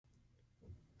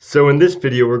So in this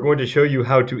video, we're going to show you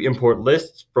how to import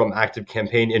lists from Active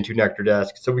Campaign into Nectar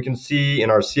Desk. So we can see in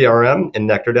our CRM in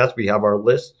Nectar Desk, we have our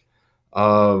list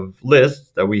of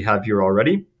lists that we have here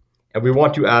already. And we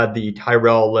want to add the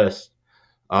Tyrell list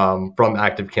from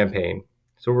Active Campaign.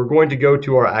 So we're going to go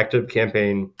to our Active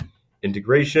Campaign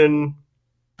integration,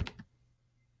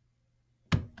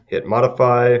 hit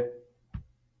modify.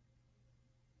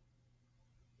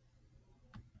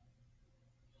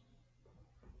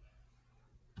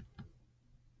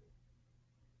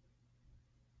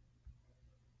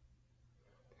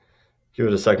 Give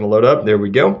it a second to load up. There we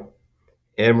go.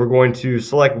 And we're going to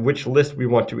select which list we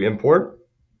want to import.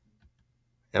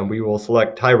 And we will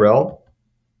select Tyrell,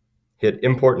 hit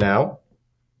import now.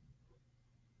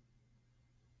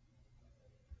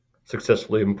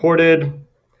 Successfully imported.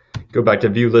 Go back to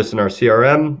view list in our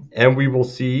CRM, and we will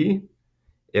see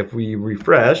if we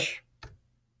refresh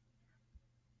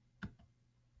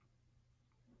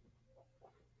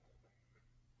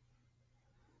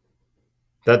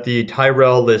that the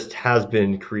Tyrell list has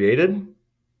been created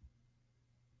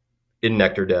in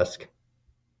Nectar Desk.